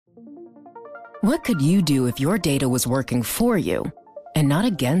What could you do if your data was working for you and not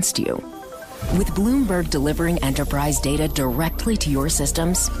against you? With Bloomberg delivering enterprise data directly to your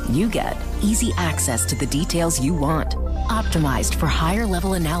systems, you get easy access to the details you want, optimized for higher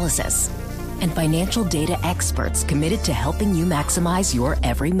level analysis, and financial data experts committed to helping you maximize your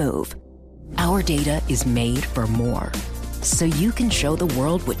every move. Our data is made for more, so you can show the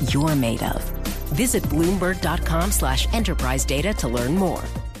world what you're made of. Visit Bloomberg.com/enterprise data to learn more.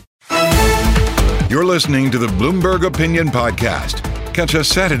 You're listening to the Bloomberg Opinion Podcast. Catch us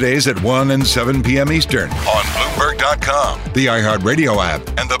Saturdays at 1 and 7 p.m. Eastern on Bloomberg.com, the iHeartRadio app,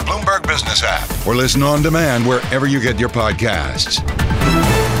 and the Bloomberg Business app, or listen on demand wherever you get your podcasts.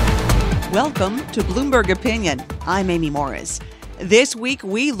 Welcome to Bloomberg Opinion. I'm Amy Morris. This week,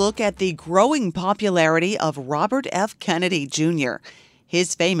 we look at the growing popularity of Robert F. Kennedy Jr.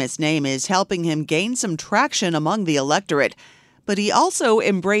 His famous name is helping him gain some traction among the electorate, but he also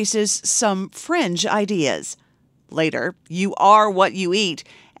embraces some fringe ideas. Later, you are what you eat,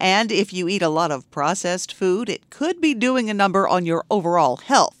 and if you eat a lot of processed food, it could be doing a number on your overall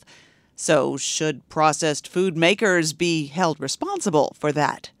health. So, should processed food makers be held responsible for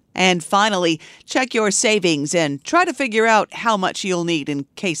that? And finally, check your savings and try to figure out how much you'll need in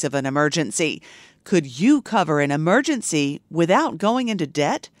case of an emergency. Could you cover an emergency without going into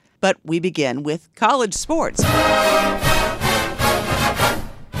debt? But we begin with college sports.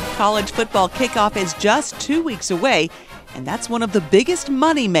 College football kickoff is just 2 weeks away, and that's one of the biggest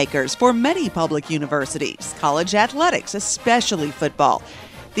money makers for many public universities, college athletics, especially football.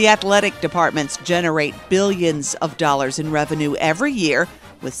 The athletic departments generate billions of dollars in revenue every year,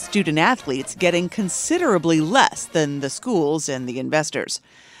 with student athletes getting considerably less than the schools and the investors.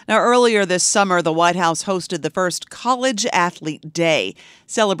 Now, earlier this summer, the White House hosted the first College Athlete Day,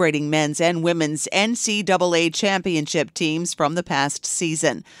 celebrating men's and women's NCAA championship teams from the past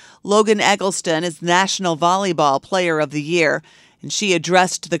season. Logan Eggleston is National Volleyball Player of the Year, and she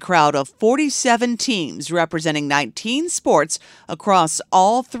addressed the crowd of 47 teams representing 19 sports across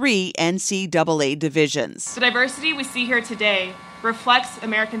all three NCAA divisions. The diversity we see here today reflects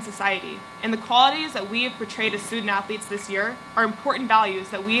American society, and the qualities that we have portrayed as student athletes this year are important values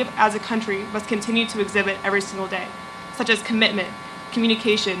that we as a country must continue to exhibit every single day, such as commitment,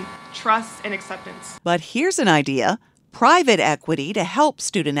 communication, trust, and acceptance. But here's an idea: private equity to help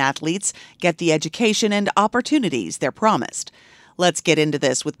student athletes get the education and opportunities they're promised. Let's get into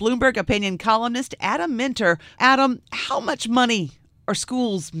this with Bloomberg Opinion columnist Adam Minter. Adam, how much money are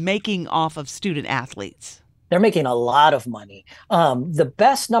schools making off of student athletes? They're making a lot of money. The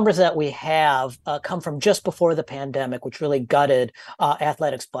best numbers that we have come from just before the pandemic, which really gutted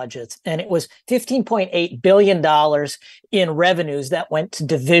athletics budgets. And it was $15.8 billion in revenues that went to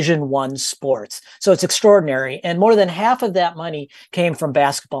Division I sports. So it's extraordinary. And more than half of that money came from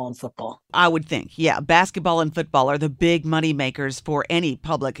basketball and football. I would think, yeah, basketball and football are the big money makers for any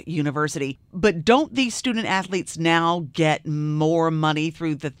public university. But don't these student athletes now get more money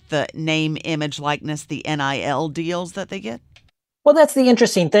through the name, image, likeness, the NIL deals that they get? Well, that's the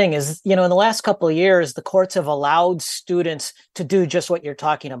interesting thing is, in the last couple of years, the courts have allowed students to do just what you're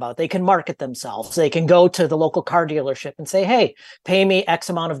talking about. They can market themselves. They can go to the local car dealership and say, hey, pay me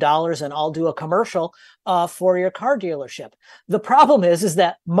X amount of dollars and I'll do a commercial for your car dealership. The problem is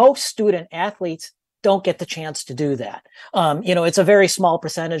that most student athletes don't get the chance to do that. It's a very small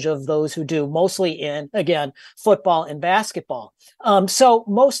percentage of those who do, mostly in, again, football and basketball. So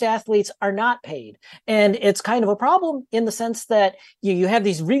most athletes are not paid. And it's kind of a problem in the sense that you have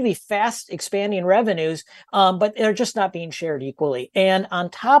these really fast expanding revenues, but they're just not being shared equally. And on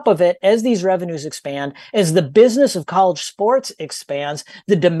top of it, as these revenues expand, as the business of college sports expands,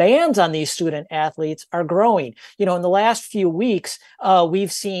 the demands on these student athletes are growing. In the last few weeks,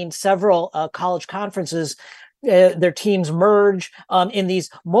 we've seen several college conferences, their teams merge in these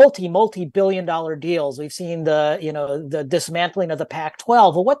multi-billion dollar deals. We've seen the dismantling of the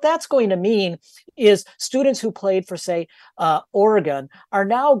Pac-12. Well, what that's going to mean is students who played for, say, Oregon are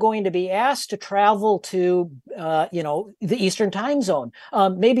now going to be asked to travel to, the Eastern time zone,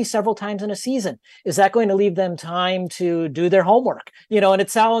 maybe several times in a season. Is that going to leave them time to do their homework? And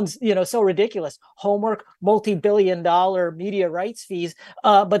it sounds, so ridiculous. Homework, multi-billion dollar media rights fees,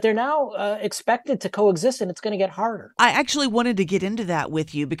 but they're now expected to coexist, and it's going going to get harder. I actually wanted to get into that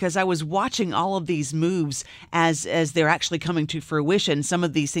with you because I was watching all of these moves as they're actually coming to fruition. Some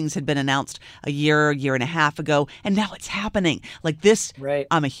of these things had been announced a year and a half ago, and now it's happening. Like this, right.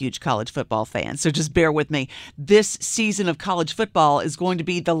 I'm a huge college football fan, so just bear with me. This season of college football is going to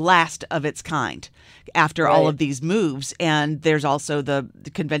be the last of its kind after all of these moves. And there's also the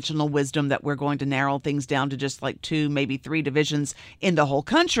conventional wisdom that we're going to narrow things down to just like 2, maybe 3 divisions in the whole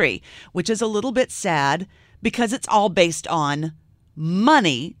country, which is a little bit sad because it's all based on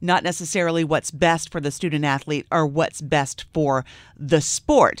money, not necessarily what's best for the student athlete or what's best for the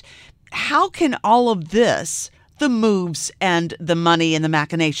sport. How can all of this, the moves and the money and the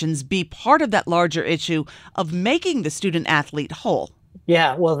machinations, be part of that larger issue of making the student athlete whole?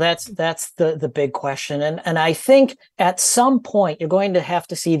 Yeah, well, that's the big question. And I think at some point you're going to have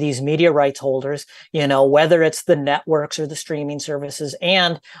to see these media rights holders, whether it's the networks or the streaming services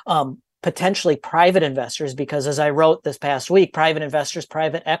and potentially private investors, because as I wrote this past week, private investors,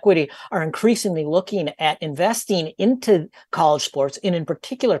 private equity are increasingly looking at investing into college sports, and in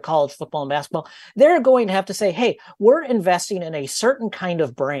particular college football and basketball. They're going to have to say, hey, we're investing in a certain kind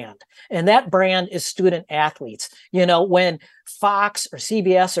of brand, and that brand is student athletes. When Fox or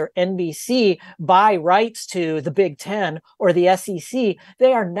CBS or NBC buy rights to the Big Ten or the SEC,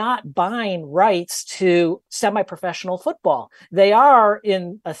 they are not buying rights to semi-professional football. They are,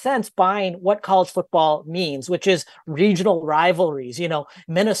 in a sense, buying what college football means, which is regional rivalries,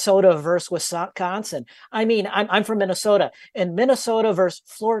 Minnesota versus Wisconsin. I mean, I'm from Minnesota, and Minnesota versus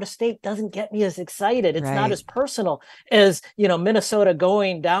Florida State doesn't get me as excited. It's not as personal as, Minnesota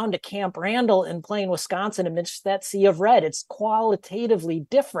going down to Camp Randall and playing Wisconsin amidst that sea of red. It's qualitatively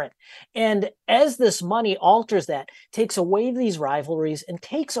different. And as this money alters that, takes away these rivalries and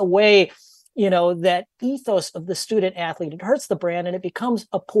takes away that ethos of the student athlete, it hurts the brand and it becomes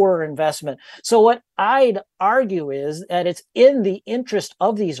a poorer investment. So what I'd argue is that it's in the interest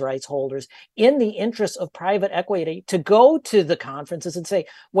of these rights holders, in the interest of private equity, to go to the conferences and say,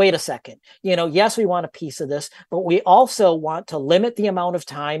 wait a second, yes, we want a piece of this, but we also want to limit the amount of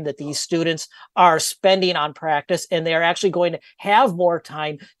time that these students are spending on practice, and they're actually going to have more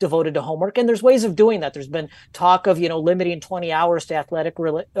time devoted to homework. And there's ways of doing that. There's been talk of, limiting 20 hours to athletic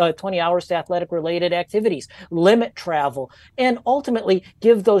related activities, limit travel, and ultimately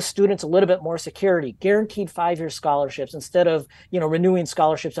give those students a little bit more security, guaranteed 5-year scholarships instead of, renewing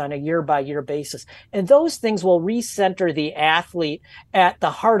scholarships on a year-by-year basis. And those things will recenter the athlete at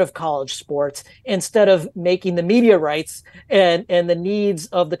the heart of college sports instead of making the media rights and the needs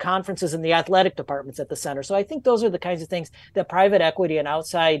of the conferences and the athletic departments at the center. So I think those are the kinds of things that private equity and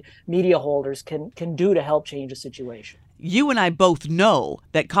outside media holders can do to help change the situation. You and I both know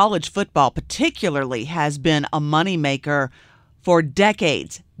that college football particularly has been a moneymaker for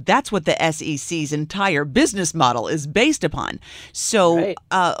decades. That's what the SEC's entire business model is based upon. So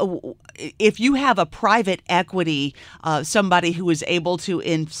if you have a private equity, somebody who is able to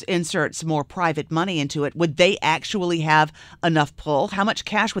insert some more private money into it, would they actually have enough pull? How much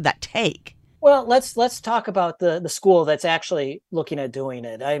cash would that take? Well, let's talk about the school that's actually looking at doing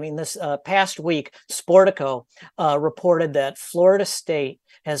it. I mean, this past week, Sportico reported that Florida State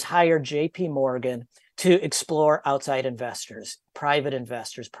has hired J.P. Morgan to explore outside investors, private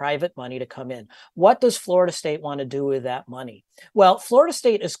money to come in. What does Florida State want to do with that money? Well, Florida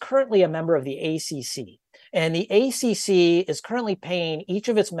State is currently a member of the ACC. And the ACC is currently paying each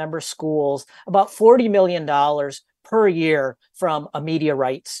of its member schools about $40 million per year from the media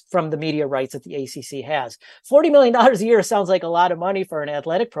rights that the ACC has. $40 million a year sounds like a lot of money for an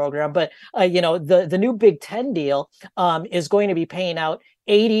athletic program, but the new Big Ten deal is going to be paying out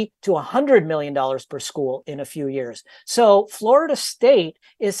 $80 to $100 million per school in a few years. So Florida State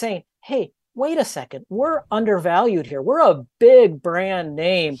is saying, hey, wait a second, we're undervalued here. We're a big brand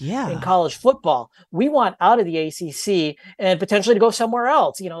name in college football. We want out of the ACC and potentially to go somewhere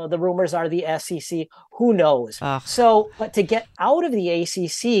else. The rumors are the SEC, who knows? So, but to get out of the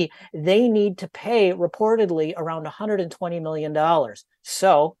ACC, they need to pay reportedly around $120 million.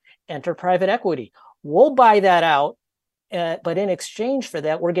 So enter private equity. We'll buy that out. But in exchange for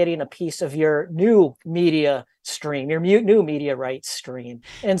that, we're getting a piece of your new media stream, your new media rights stream.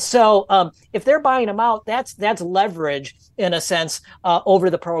 And so if they're buying them out, that's leverage in a sense over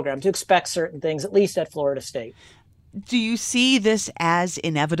the program to expect certain things, at least at Florida State. Do you see this as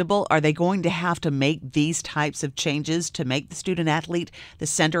inevitable? Are they going to have to make these types of changes to make the student athlete the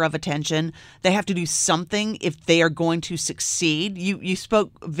center of attention? They have to do something if they are going to succeed. You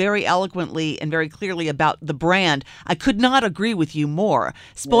spoke very eloquently and very clearly about the brand. I could not agree with you more.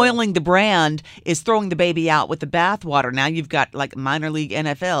 Spoiling the brand is throwing the baby out with the bathwater. Now you've got like minor league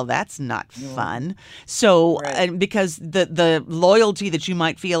NFL. That's not fun. So because the loyalty that you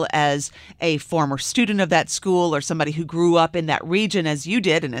might feel as a former student of that school or somebody who grew up in that region as you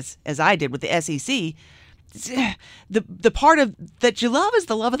did and as I did with the SEC, the part of that you love is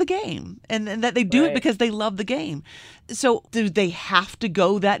the love of the game and that they do it because they love the game. So do they have to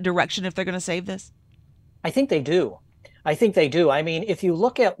go that direction if they're going to save this? I think they do. I mean, if you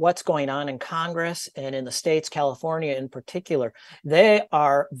look at what's going on in Congress and in the states, California in particular, they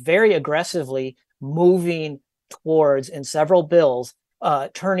are very aggressively moving towards, in several bills,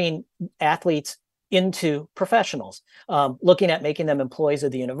 turning athletes into professionals, looking at making them employees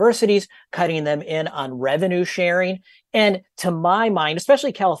of the universities, cutting them in on revenue sharing. And to my mind,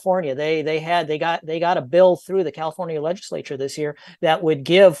 especially California, they got a bill through the California legislature this year that would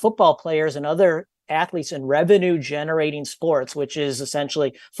give football players and other athletes in revenue generating sports, which is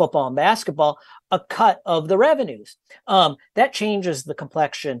essentially football and basketball, a cut of the revenues. That changes the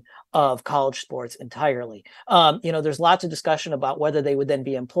complexion of college sports entirely. There's lots of discussion about whether they would then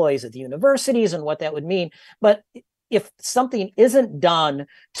be employees at the universities and what that would mean. But if something isn't done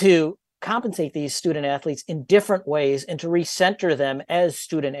to compensate these student athletes in different ways and to recenter them as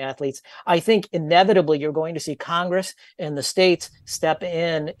student athletes, I think inevitably you're going to see Congress and the states step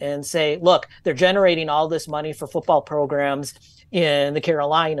in and say, look, they're generating all this money for football programs in the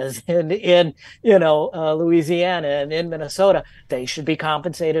Carolinas and in Louisiana and in Minnesota. They should be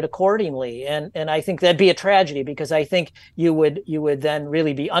compensated accordingly. And I think that'd be a tragedy because I think you would then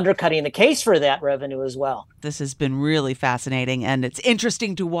really be undercutting the case for that revenue as well. This has been really fascinating and it's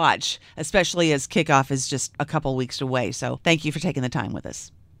interesting to watch, especially as kickoff is just a couple weeks away. So thank you for taking the time with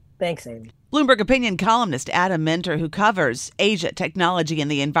us. Thanks, Amy. Bloomberg opinion columnist Adam Minter, who covers Asia, technology, and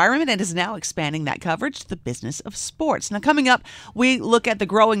the environment, and is now expanding that coverage to the business of sports. Now, coming up, we look at the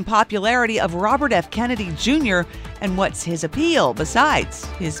growing popularity of Robert F. Kennedy Jr. and what's his appeal besides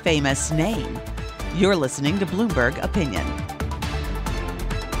his famous name. You're listening to Bloomberg Opinion.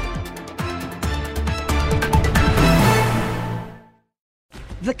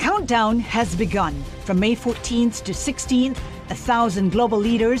 The countdown has begun. From May 14th to 16th, 1,000 global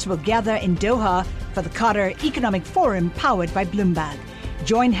leaders will gather in Doha for the Qatar Economic Forum powered by Bloomberg.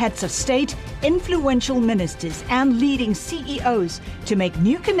 Join heads of state, influential ministers, and leading CEOs to make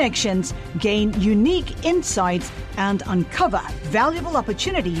new connections, gain unique insights, and uncover valuable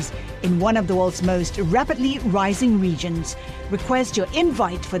opportunities in one of the world's most rapidly rising regions. Request your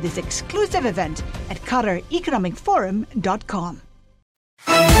invite for this exclusive event at QatarEconomicForum.com.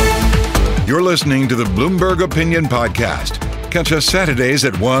 You're listening to the Bloomberg Opinion Podcast. Catch us Saturdays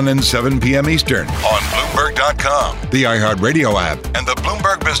at 1 and 7 p.m. Eastern on Bloomberg.com, the iHeartRadio app, and the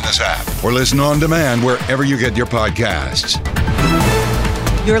Bloomberg Business app. Or listen on demand wherever you get your podcasts.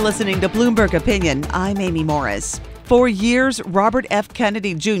 You're listening to Bloomberg Opinion. I'm Amy Morris. For years, Robert F.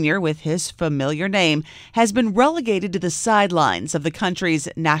 Kennedy Jr., with his familiar name, has been relegated to the sidelines of the country's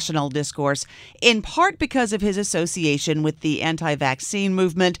national discourse, in part because of his association with the anti-vaccine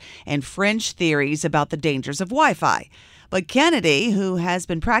movement and fringe theories about the dangers of Wi-Fi. But Kennedy, who has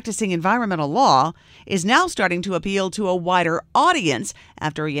been practicing environmental law, is now starting to appeal to a wider audience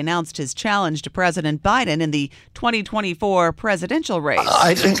after he announced his challenge to President Biden in the 2024 presidential race.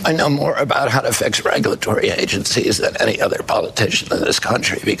 I think I know more about how to fix regulatory agencies than any other politician in this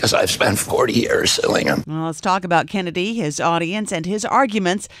country because I've spent 40 years suing them. Well, let's talk about Kennedy, his audience, and his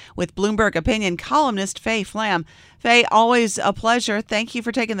arguments with Bloomberg Opinion columnist Faye Flam. Faye, always a pleasure. Thank you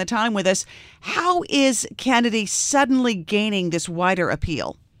for taking the time with us. How is Kennedy suddenly gaining this wider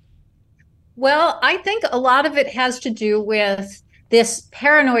appeal? Well, I think a lot of it has to do with this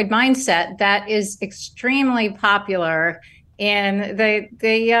paranoid mindset that is extremely popular in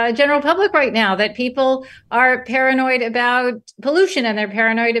the general public right now, that people are paranoid about pollution and they're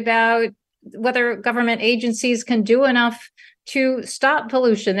paranoid about whether government agencies can do enough to stop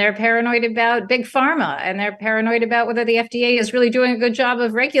pollution. They're paranoid about big pharma, and they're paranoid about whether the FDA is really doing a good job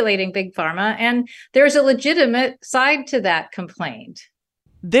of regulating big pharma. And there's a legitimate side to that complaint.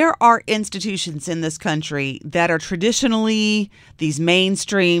 There are institutions in this country that are traditionally these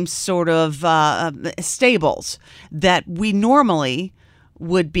mainstream sort of stables that we normally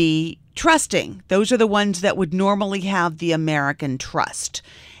would be trusting. Those are the ones that would normally have the American trust.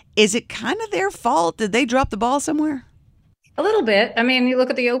 Is it kind of their fault? Did they drop the ball somewhere? A little bit. I mean, you look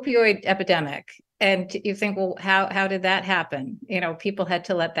at the opioid epidemic. And you think, well, how did that happen? People had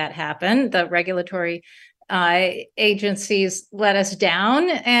to let that happen. The regulatory agencies let us down,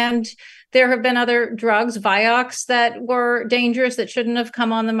 and there have been other drugs, Vioxx, that were dangerous that shouldn't have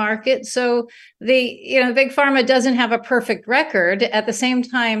come on the market. So big pharma doesn't have a perfect record. At the same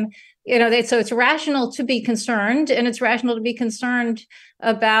time, so it's rational to be concerned, and it's rational to be concerned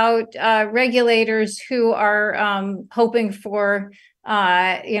about regulators who are hoping for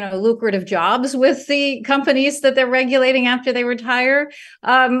lucrative jobs with the companies that they're regulating after they retire.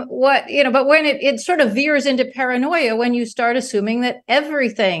 But when it sort of veers into paranoia, when you start assuming that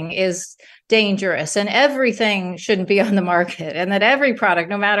everything is dangerous and everything shouldn't be on the market, and that every product,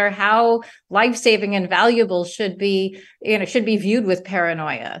 no matter how life-saving and valuable, should be viewed with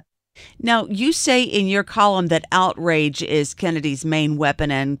paranoia. Now, you say in your column that outrage is Kennedy's main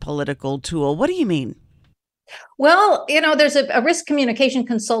weapon and political tool. What do you mean? Well, there's a risk communication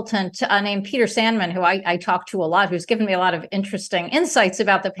consultant named Peter Sandman, who I talk to a lot, who's given me a lot of interesting insights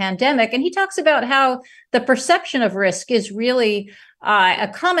about the pandemic. And he talks about how the perception of risk is really a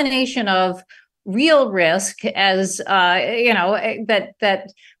combination of real risk, as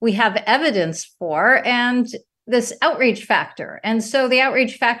that we have evidence for, and this outrage factor. And so the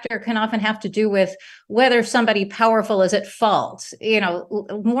outrage factor can often have to do with whether somebody powerful is at fault,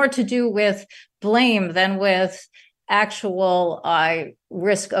 more to do with blame than with actual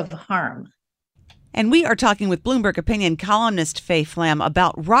risk of harm. And we are talking with Bloomberg Opinion columnist Faye Flam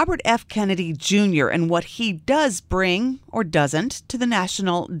about Robert F. Kennedy Jr. and what he does bring, or doesn't, to the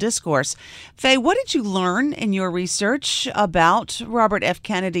national discourse. Faye, what did you learn in your research about Robert F.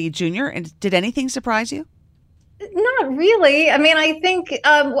 Kennedy Jr., and did anything surprise you? Not really. I mean, I think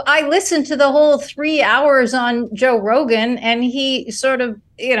I listened to the whole 3 hours on Joe Rogan, and he sort of,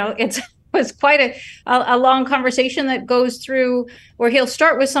 it was quite a long conversation that goes through where he'll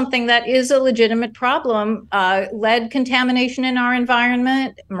start with something that is a legitimate problem, lead contamination in our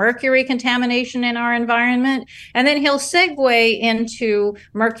environment, mercury contamination in our environment, and then he'll segue into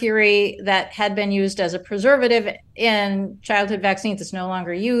mercury that had been used as a preservative in childhood vaccines that's no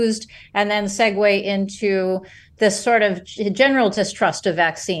longer used, and then segue into this sort of general distrust of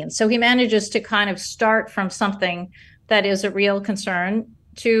vaccines. So he manages to kind of start from something that is a real concern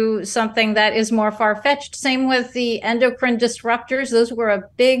to something that is more far-fetched. Same with the endocrine disruptors. Those were a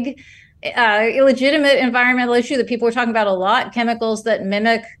big, illegitimate environmental issue that people were talking about a lot, chemicals that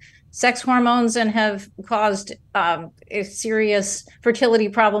mimic sex hormones and have caused serious fertility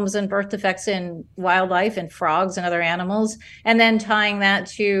problems and birth defects in wildlife and frogs and other animals, and then tying that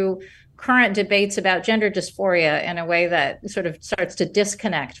to current debates about gender dysphoria in a way that sort of starts to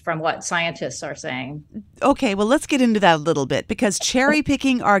disconnect from what scientists are saying. Okay, well, let's get into that a little bit, because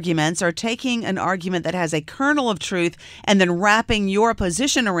cherry-picking arguments or taking an argument that has a kernel of truth and then wrapping your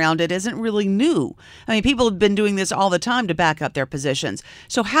position around it isn't really new. I mean, people have been doing this all the time to back up their positions.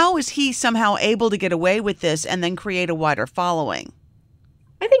 So how is he somehow able to get away with this and then create a wider following?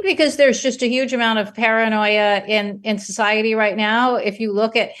 I think because there's just a huge amount of paranoia in society right now. If you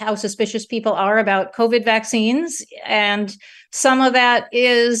look at how suspicious people are about COVID vaccines, and some of that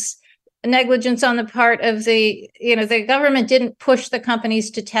is negligence on the part of the government didn't push the companies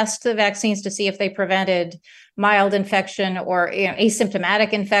to test the vaccines to see if they prevented mild infection or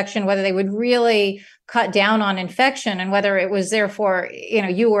asymptomatic infection, whether they would really cut down on infection, and whether it was therefore,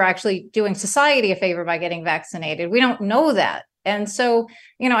 you were actually doing society a favor by getting vaccinated. We don't know that. And so,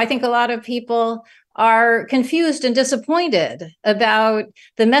 I think a lot of people are confused and disappointed about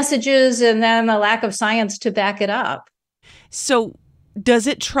the messages and then the lack of science to back it up. So does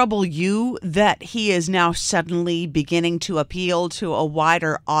it trouble you that he is now suddenly beginning to appeal to a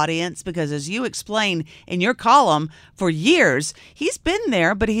wider audience? Because as you explain in your column, for years, he's been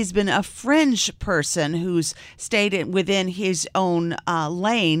there, but he's been a fringe person who's stayed within his own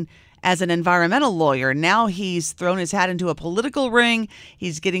lane as an environmental lawyer. Now he's thrown his hat into a political ring.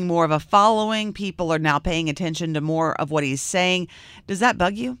 He's getting more of a following. People are now paying attention to more of what he's saying. Does that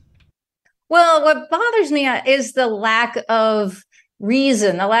bug you? Well, what bothers me is the lack of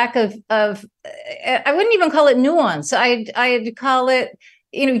reason, the lack of I wouldn't even call it nuance. I'd call it,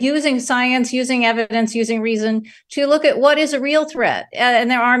 using science, using evidence, using reason to look at what is a real threat.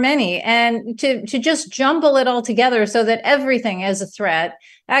 And there are many. And to just jumble it all together so that everything is a threat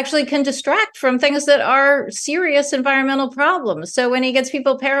actually can distract from things that are serious environmental problems. So when he gets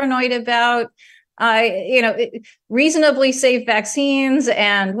people paranoid about reasonably safe vaccines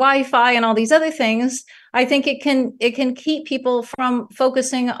and Wi-Fi and all these other things, I think it can keep people from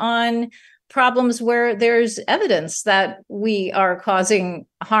focusing on problems where there's evidence that we are causing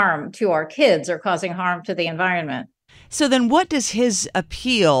harm to our kids or causing harm to the environment. So then what does his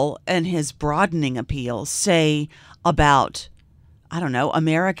appeal and his broadening appeal say about, I don't know,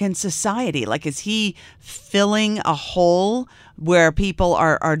 American society? Like, is he filling a hole where people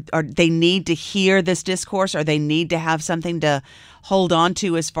are they need to hear this discourse, or they need to have something to hold on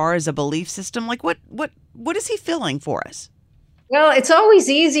to as far as a belief system? Like, what is he filling for us? Well, it's always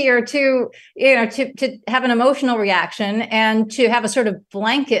easier to have an emotional reaction and to have a sort of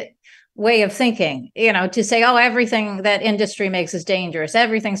blanket way of thinking, to say, oh, everything that industry makes is dangerous.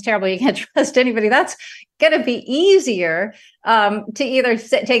 Everything's terrible. You can't trust anybody. That's going to be easier to either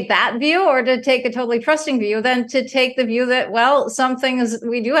take that view or to take a totally trusting view than to take the view that, well, some things,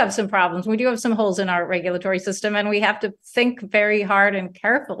 we do have some problems. We do have some holes in our regulatory system, and we have to think very hard and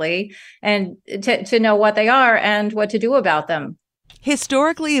carefully and to know what they are and what to do about them.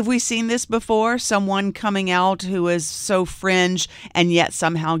 Historically, have we seen this before? Someone coming out who is so fringe and yet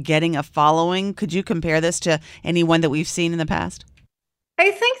somehow getting a following? Could you compare this to anyone that we've seen in the past? I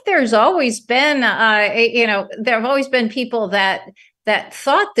think there's always been, there have always been people that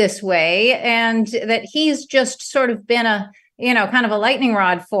thought this way, and that he's just sort of been a, kind of a lightning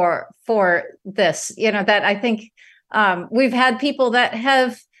rod for this. That I think we've had people that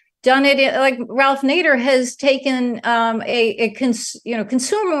have done it, like Ralph Nader has taken a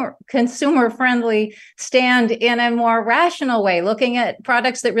consumer friendly stand in a more rational way, looking at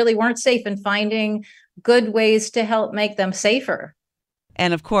products that really weren't safe and finding good ways to help make them safer.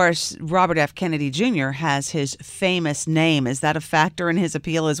 And of course, Robert F. Kennedy Jr. has his famous name. Is that a factor in his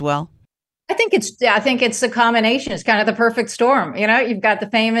appeal as well? I think it's a combination. It's kind of the perfect storm. You've got the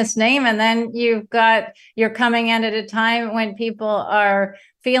famous name, and then you're coming in at a time when people are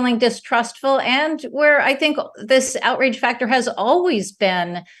feeling distrustful, and where I think this outrage factor has always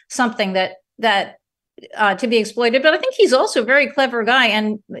been something that to be exploited. But I think he's also a very clever guy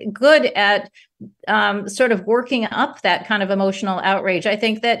and good at sort of working up that kind of emotional outrage. I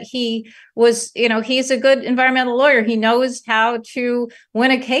think that he was, he's a good environmental lawyer. He knows how to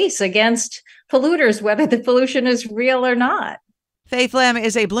win a case against polluters, whether the pollution is real or not. Faith Lam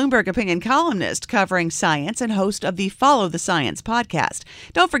is a Bloomberg Opinion columnist covering science and host of the Follow the Science podcast.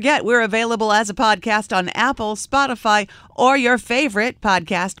 Don't forget, we're available as a podcast on Apple, Spotify, or your favorite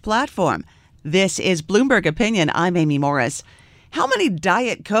podcast platform. This is Bloomberg Opinion. I'm Amy Morris. How many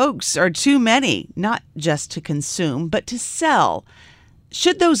Diet Cokes are too many, not just to consume, but to sell?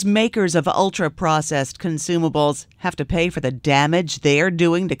 Should those makers of ultra-processed consumables have to pay for the damage they're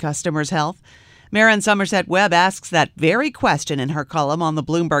doing to customers' health? Maren Somerset Webb asks that very question in her column on the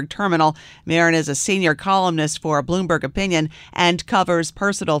Bloomberg Terminal. Maren is a senior columnist for Bloomberg Opinion and covers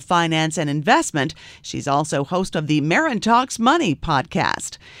personal finance and investment. She's also host of the Maren Talks Money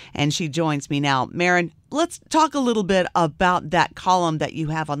podcast. And she joins me now. Maren, let's talk a little bit about that column that you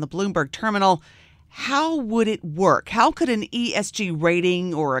have on the Bloomberg Terminal. How would it work? How could an ESG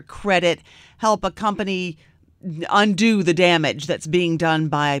rating or a credit help a company undo the damage that's being done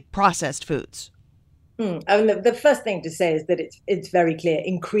by processed foods? I mean, the first thing to say is that it's very clear,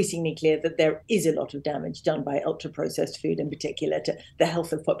 increasingly clear, that there is a lot of damage done by ultra-processed food, in particular to the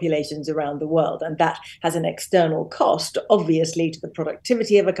health of populations around the world. And that has an external cost, obviously, to the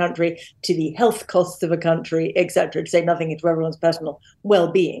productivity of a country, to the health costs of a country, etc., to say nothing to everyone's personal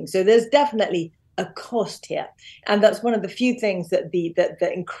well-being. So there's definitely a cost here. And that's one of the few things that the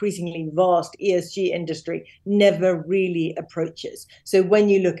increasingly vast ESG industry never really approaches. So when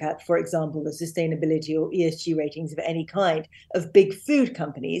you look at, for example, the sustainability or ESG ratings of any kind of big food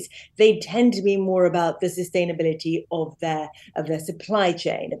companies, they tend to be more about the sustainability of their supply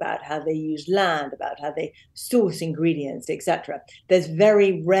chain, about how they use land, about how they source ingredients, etc. There's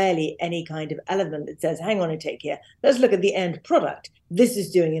very rarely any kind of element that says, hang on a tick here, let's look at the end product. This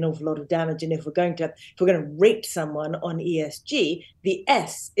is doing an awful lot of damage, and if we're going to rate someone on ESG, the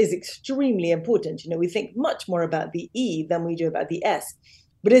S is extremely important. We think much more about the E than we do about the S.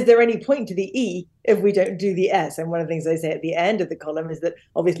 But is there any point to the E if we don't do the S? And one of the things I say at the end of the column is that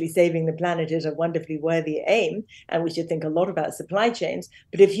obviously saving the planet is a wonderfully worthy aim, and we should think a lot about supply chains.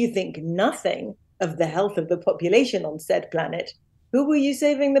 But if you think nothing of the health of the population on said planet, who were you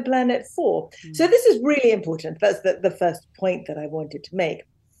saving the planet for? So this is really important. That's the first point that I wanted to make.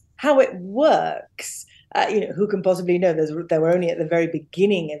 How it works, who can possibly know? They were only at the very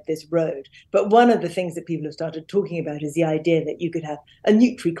beginning of this road. But one of the things that people have started talking about is the idea that you could have a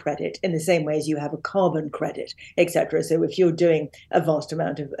Nutri credit in the same way as you have a carbon credit, etc. So if you're doing a vast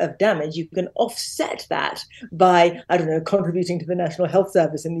amount of damage, you can offset that by, contributing to the National Health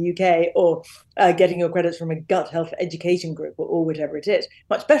Service in the UK, or getting your credits from a gut health education group, or whatever it is.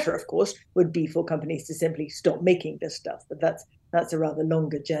 Much better, of course, would be for companies to simply stop making this stuff. But that's That's a rather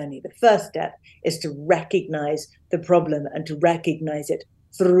longer journey. The first step is to recognize the problem and to recognize it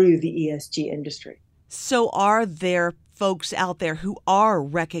through the ESG industry. So are there folks out there who are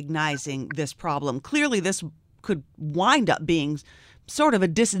recognizing this problem? Clearly, this could wind up being sort of a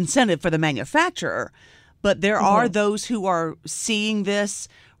disincentive for the manufacturer, but there are those who are seeing this,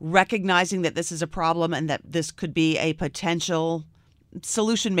 recognizing that this is a problem and that this could be a potential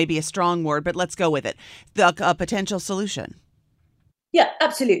solution, maybe a strong word, but let's go with it. A potential solution. Yeah,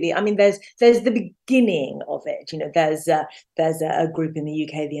 absolutely. I mean, there's the beginning of it. You know, there's a group in the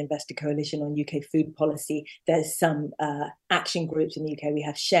UK, the Investor Coalition on UK Food Policy. There's some action groups in the UK. We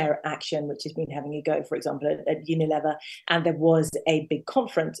have Share Action, which has been having a go, for example, at Unilever. And there was a big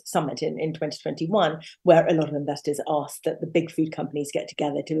conference summit in 2021 where a lot of investors asked that the big food companies get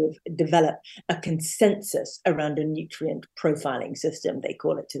together to develop a consensus around a nutrient profiling system, they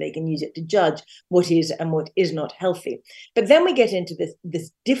call it, so they can use it to judge what is and what is not healthy. But then we get into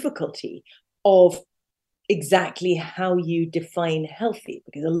this difficulty of exactly how you define healthy,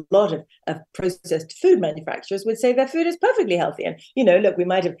 because a lot of processed food manufacturers would say their food is perfectly healthy. And, you know, look, we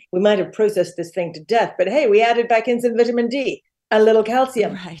might have processed this thing to death, but hey, we added back in some vitamin D, a little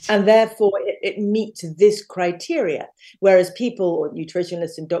calcium, right. And therefore it meets this criteria. Whereas people or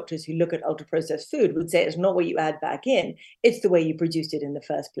nutritionists and doctors who look at ultra-processed food would say it's not what you add back in, it's the way you produced it in the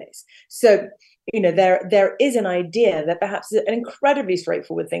first place. So, you know, there is an idea that perhaps an incredibly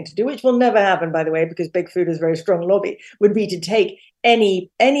straightforward thing to do, which will never happen, by the way, because big food has a very strong lobby, would be to take any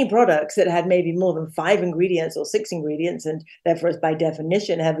products that had maybe more than 5 ingredients or 6 ingredients, and therefore is by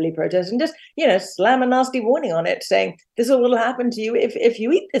definition heavily processed, and just, you know, slam a nasty warning on it saying this is what will happen to you if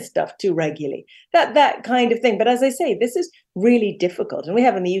you eat this stuff too regularly. That kind of thing. But as I say, this is really difficult. And we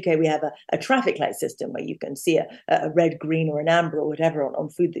have in the UK, we have a traffic light system where you can see a red, green, or an amber or whatever on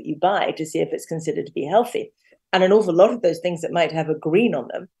food that you buy to see if it's considered to be healthy. And an awful lot of those things that might have a green on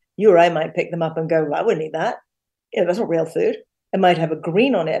them, you or I might pick them up and go, well, I wouldn't eat that. You know, that's not real food. It might have a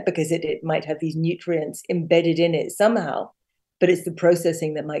green on it because it might have these nutrients embedded in it somehow, but it's the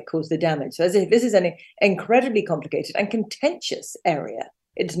processing that might cause the damage. So this is an incredibly complicated and contentious area.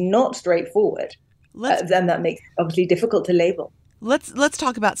 It's not straightforward, and that makes it obviously difficult to label. Let's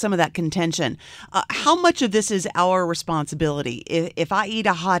talk about some of that contention. How much of this is our responsibility? If I eat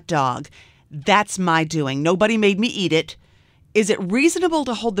a hot dog, that's my doing. Nobody made me eat it. Is it reasonable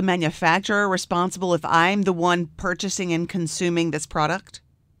to hold the manufacturer responsible if I'm the one purchasing and consuming this product?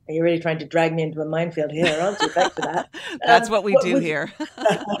 You're really trying to drag me into a minefield here, aren't you? Thanks for that. That's what we do here.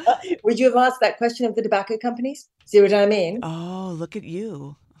 Would you have asked that question of the tobacco companies? See what I mean? Oh, look at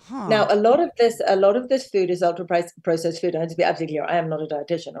you. Huh. Now, a lot of this food is ultra-processed food. And to be absolutely clear, I am not a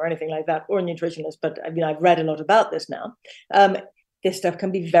dietitian or anything like that, or a nutritionist, but I mean, I've read a lot about this now. This stuff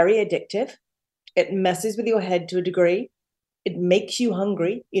can be very addictive. It messes with your head to a degree. It makes you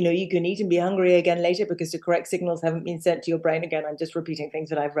hungry. You know, you can eat and be hungry again later because the correct signals haven't been sent to your brain. Again, I'm just repeating things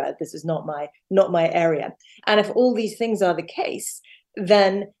that I've read. This is not my area. And if all these things are the case,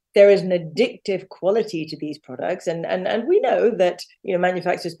 then there is an addictive quality to these products. And we know that, you know,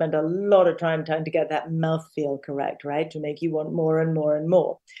 manufacturers spend a lot of time trying to get that mouthfeel correct, right? To make you want more and more and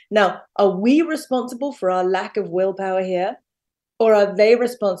more. Now, are we responsible for our lack of willpower here? Or are they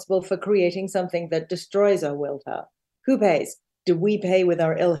responsible for creating something that destroys our willpower? Who pays? Do we pay with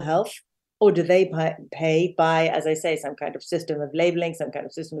our ill health? Or do they pay by, as I say, some kind of system of labeling, some kind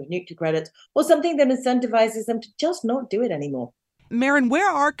of system of nutri-credits, or something that incentivizes them to just not do it anymore? Maren, where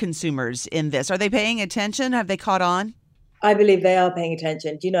are consumers in this? Are they paying attention? Have they caught on? I believe they are paying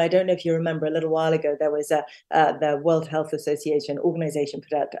attention. You know, I don't know if you remember a little while ago, there was the World Health Association organization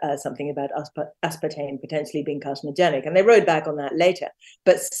put out something about aspartame potentially being carcinogenic, and they rode back on that later.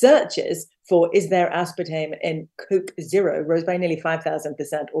 But searches for is there aspartame in Coke Zero rose by nearly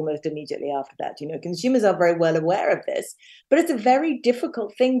 5,000% almost immediately after that. You know, consumers are very well aware of this, but it's a very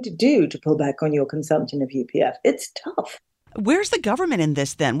difficult thing to do, to pull back on your consumption of UPF. It's tough. Where's the government in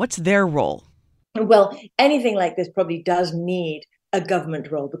this then? What's their role? Well, anything like this probably does need a government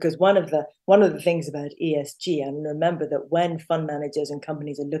role, because one of the things about ESG, and remember that when fund managers and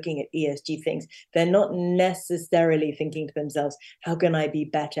companies are looking at ESG things, they're not necessarily thinking to themselves, how can I be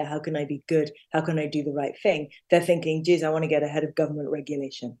better? How can I be good? How can I do the right thing? They're thinking, geez, I want to get ahead of government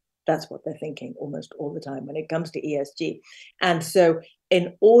regulation. That's what they're thinking almost all the time when it comes to ESG. And so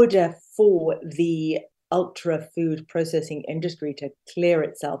in order for the ultra food processing industry to clear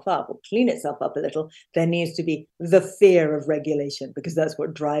itself up or clean itself up a little, there needs to be the fear of regulation, because that's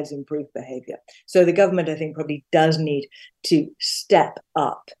what drives improved behavior. So the government, I think, probably does need to step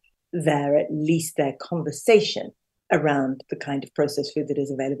up at least their conversation around the kind of processed food that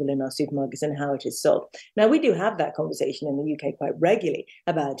is available in our supermarkets and how it is sold. Now, we do have that conversation in the UK quite regularly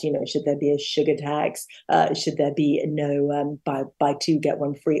about, should there be a sugar tax? Should there be no buy two, get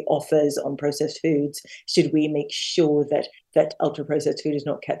one free offers on processed foods? Should we make sure that ultra-processed food is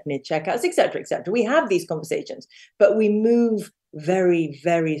not kept near checkouts, et cetera, et cetera? We have these conversations, but we move very,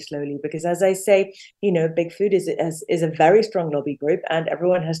 very slowly because, as I say, big food is a very strong lobby group and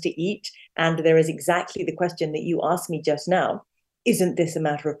everyone has to eat. And there is exactly the question that you asked me just now. Isn't this a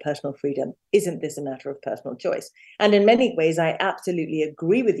matter of personal freedom? Isn't this a matter of personal choice? And in many ways, I absolutely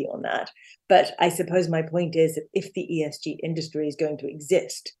agree with you on that. But I suppose my point is that if the ESG industry is going to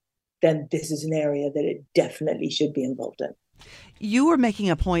exist, then this is an area that it definitely should be involved in. You were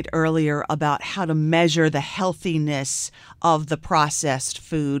making a point earlier about how to measure the healthiness of the processed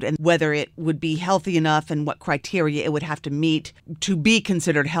food and whether it would be healthy enough and what criteria it would have to meet to be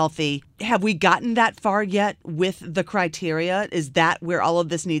considered healthy. Have we gotten that far yet with the criteria? Is that where all of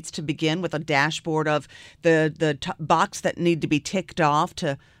this needs to begin, with a dashboard of the box that need to be ticked off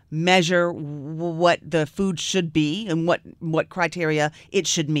to measure what the food should be and what criteria it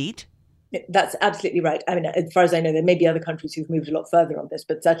should meet? That's absolutely right. I mean, as far as I know, there may be other countries who've moved a lot further on this,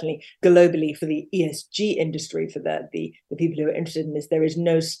 but certainly globally for the ESG industry, for the people who are interested in this, there is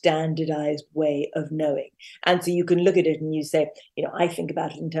no standardized way of knowing. And so you can look at it and you say, I think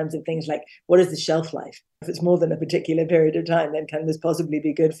about it in terms of things like, what is the shelf life? If it's more than a particular period of time, then can this possibly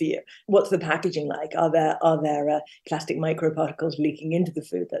be good for you? What's the packaging like? Are there plastic microparticles leaking into the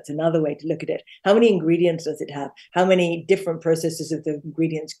food? That's another way to look at it. How many ingredients does it have? How many different processes have the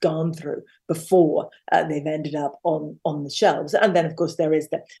ingredients gone through before they've ended up on the shelves? And then, of course, there is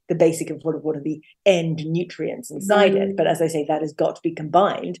the basic of what are the end nutrients inside it. But as I say, that has got to be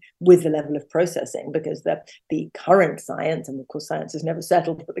combined with the level of processing, because the current science, and of course science has never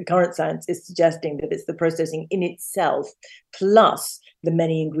settled, but the current science is suggesting that it's the processing in itself plus the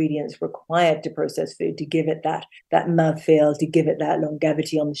many ingredients required to process food to give it that mouthfeel, to give it that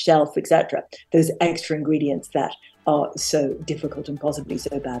longevity on the shelf, etc. Those extra ingredients that are so difficult and possibly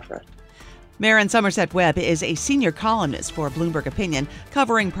so bad for us. Maren Somerset Webb is a senior columnist for Bloomberg Opinion,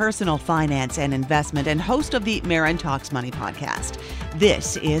 covering personal finance and investment, and host of the Maren Talks Money podcast.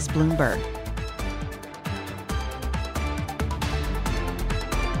 This is Bloomberg.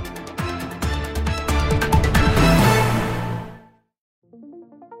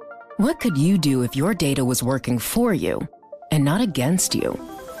 What could you do if your data was working for you and not against you?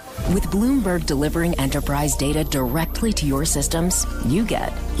 With Bloomberg delivering enterprise data directly to your systems, you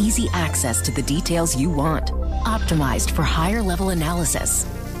get easy access to the details you want, optimized for higher level analysis,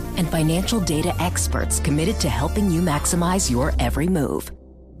 and financial data experts committed to helping you maximize your every move.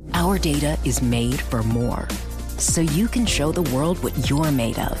 Our data is made for more, so you can show the world what you're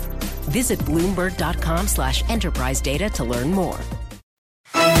made of. Visit Bloomberg.com/enterprise data to learn more.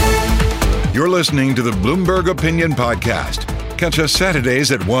 You're listening to the Bloomberg Opinion Podcast. Catch us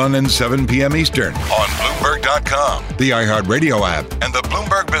Saturdays at 1 and 7 p.m. Eastern on Bloomberg.com, the iHeartRadio app, and the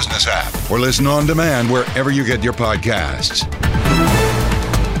Bloomberg Business app, or listen on demand wherever you get your podcasts.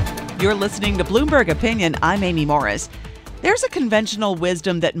 You're listening to Bloomberg Opinion. I'm Amy Morris. There's a conventional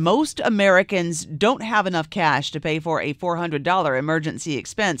wisdom that most Americans don't have enough cash to pay for a $400 emergency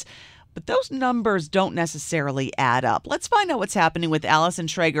expense. But those numbers don't necessarily add up. Let's find out what's happening with Allison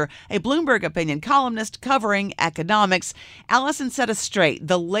Schrager, a Bloomberg Opinion columnist covering economics. Allison, set us straight.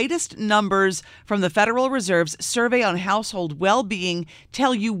 The latest numbers from the Federal Reserve's survey on household well-being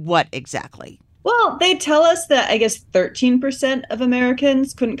tell you what exactly? Well, they tell us that, 13% of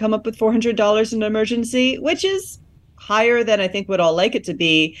Americans couldn't come up with $400 in an emergency, which is higher than I think we'd all like it to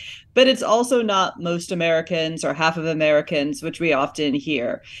be. But it's also not most Americans or half of Americans, which we often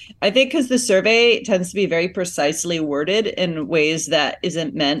hear. I think because the survey tends to be very precisely worded in ways that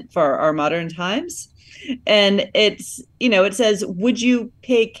isn't meant for our modern times. And it's, it says, would you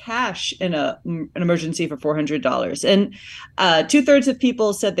pay cash in an emergency for $400? And 2/3 of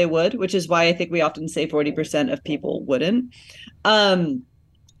people said they would, which is why I think we often say 40% of people wouldn't.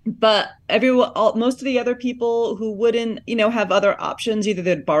 But most of the other people who wouldn't, have other options, either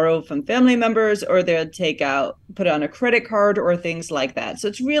they'd borrow from family members or they'd put it on a credit card or things like that. So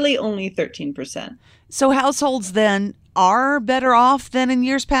it's really only 13%. So households then are better off than in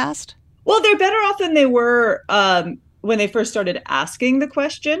years past? Well, they're better off than they were when they first started asking the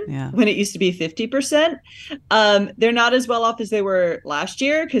question, when it used to be 50%. They're not as well off as they were last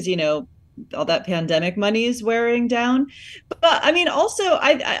year because, all that pandemic money is wearing down. But also,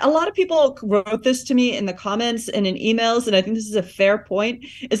 a lot of people wrote this to me in the comments and in emails, and I think this is a fair point,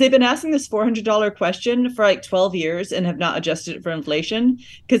 is they've been asking this $400 question for 12 years and have not adjusted it for inflation,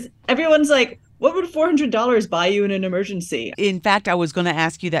 because everyone's like, What would $400 buy you in an emergency? In fact, I was going to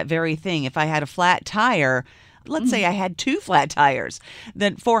ask you that very thing. If I had a flat tire, let's say I had 2 flat tires,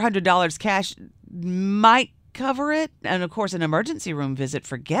 then $400 cash might cover it. And of course, an emergency room visit,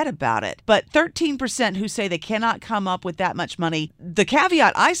 forget about it. But 13% who say they cannot come up with that much money. The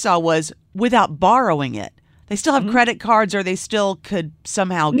caveat I saw was without borrowing it. They still have credit cards, or they still could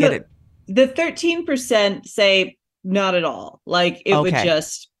somehow get it. The 13% say not at all. Like it would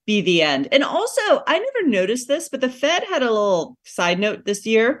just be the end. And also, I never noticed this, but the Fed had a little side note this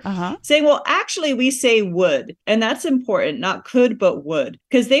year saying, well, actually, we say would. And that's important, not could, but would.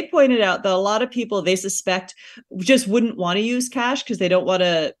 Because they pointed out that a lot of people they suspect just wouldn't want to use cash because they don't want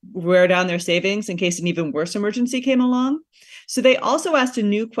to wear down their savings in case an even worse emergency came along. So they also asked a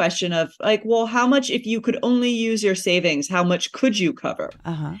new question of like, well, how much, if you could only use your savings, how much could you cover?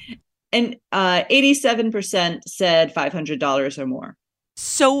 And 87% said $500 or more.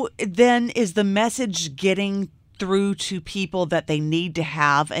 So then is the message getting through to people that they need to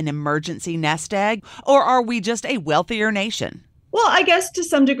have an emergency nest egg, or are we just a wealthier nation? Well, I guess to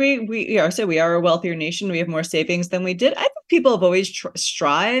some degree, we are a wealthier nation. We have more savings than we did. I think people have always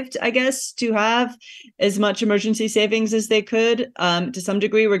strived, I guess, to have as much emergency savings as they could. To some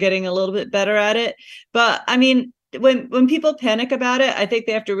degree, we're getting a little bit better at it. But I mean, when people panic about it, I think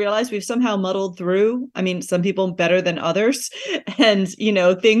they have to realize we've somehow muddled through. I mean, some people better than others. And,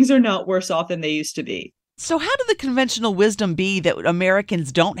 things are not worse off than they used to be. So how did the conventional wisdom be that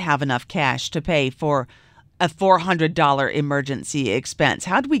Americans don't have enough cash to pay for a $400 emergency expense?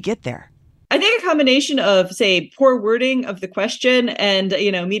 How did we get there? I think a combination of, say, poor wording of the question and,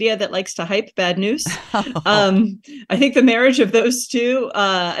 media that likes to hype bad news. I think the marriage of those two,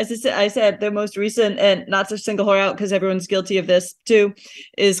 as I said, the most recent, and not to single her out because everyone's guilty of this too,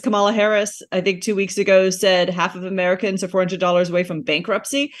 is Kamala Harris. I think 2 weeks ago said half of Americans are $400 away from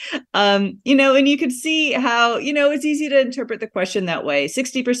bankruptcy. And you could see how, it's easy to interpret the question that way.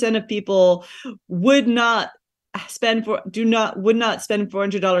 60% of people would not spend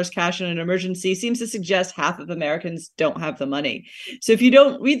 $400 cash in an emergency. Seems to suggest half of Americans don't have the money. So if you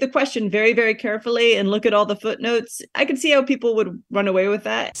don't read the question very, very carefully and look at all the footnotes, I can see how people would run away with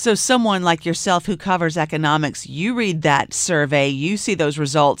that. So someone like yourself who covers economics, you read that survey, you see those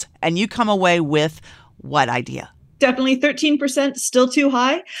results, and you come away with what idea? Definitely 13%, still too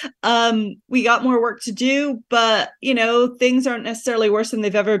high. We got more work to do, but, things aren't necessarily worse than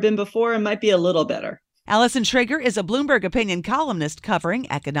they've ever been before and might be a little better. Allison Traeger is a Bloomberg Opinion columnist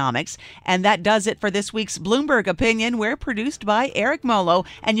covering economics. And that does it for this week's Bloomberg Opinion. We're produced by Eric Molo,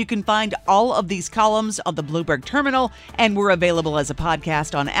 and you can find all of these columns on the Bloomberg Terminal, and we're available as a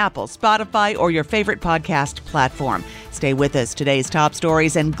podcast on Apple, Spotify, or your favorite podcast platform. Stay with us. Today's top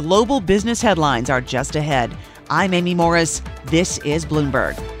stories and global business headlines are just ahead. I'm Amy Morris. This is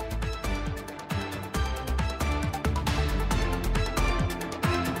Bloomberg.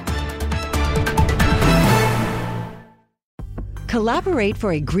 Collaborate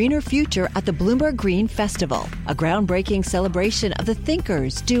for a greener future at the Bloomberg Green Festival, a groundbreaking celebration of the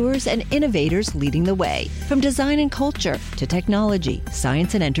thinkers, doers, and innovators leading the way. From design and culture to technology,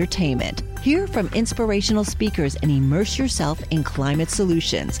 science, and entertainment. Hear from inspirational speakers and immerse yourself in climate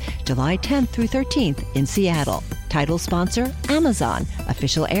solutions. July 10th through 13th in Seattle. Title sponsor, Amazon.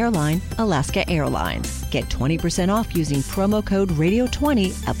 Official airline, Alaska Airlines. Get 20% off using promo code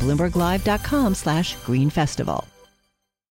radio20 at BloombergLive.com/Green Festival.